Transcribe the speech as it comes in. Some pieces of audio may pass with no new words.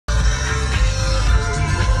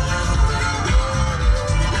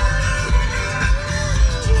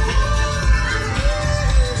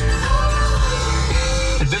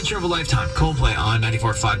of a Lifetime, Coldplay on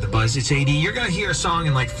 94.5 The Buzz. It's AD. You're going to hear a song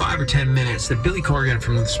in like 5 or 10 minutes that Billy Corgan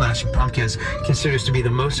from the Smashing Pumpkins considers to be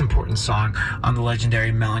the most important song on the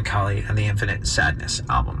legendary Melancholy and the Infinite Sadness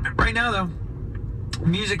album. Right now, though,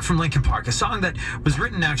 music from Linkin Park, a song that was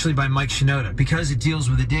written actually by Mike Shinoda. Because it deals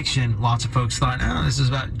with addiction, lots of folks thought, oh, this is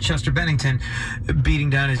about Chester Bennington beating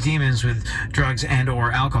down his demons with drugs and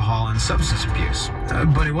or alcohol and substance abuse.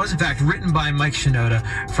 But it was in fact written by Mike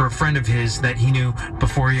Shinoda for a friend of his that he knew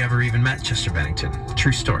before he ever even met Chester Bennington.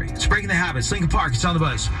 True story. It's Breaking the Habits, Linkin Park, it's on the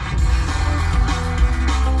Buzz.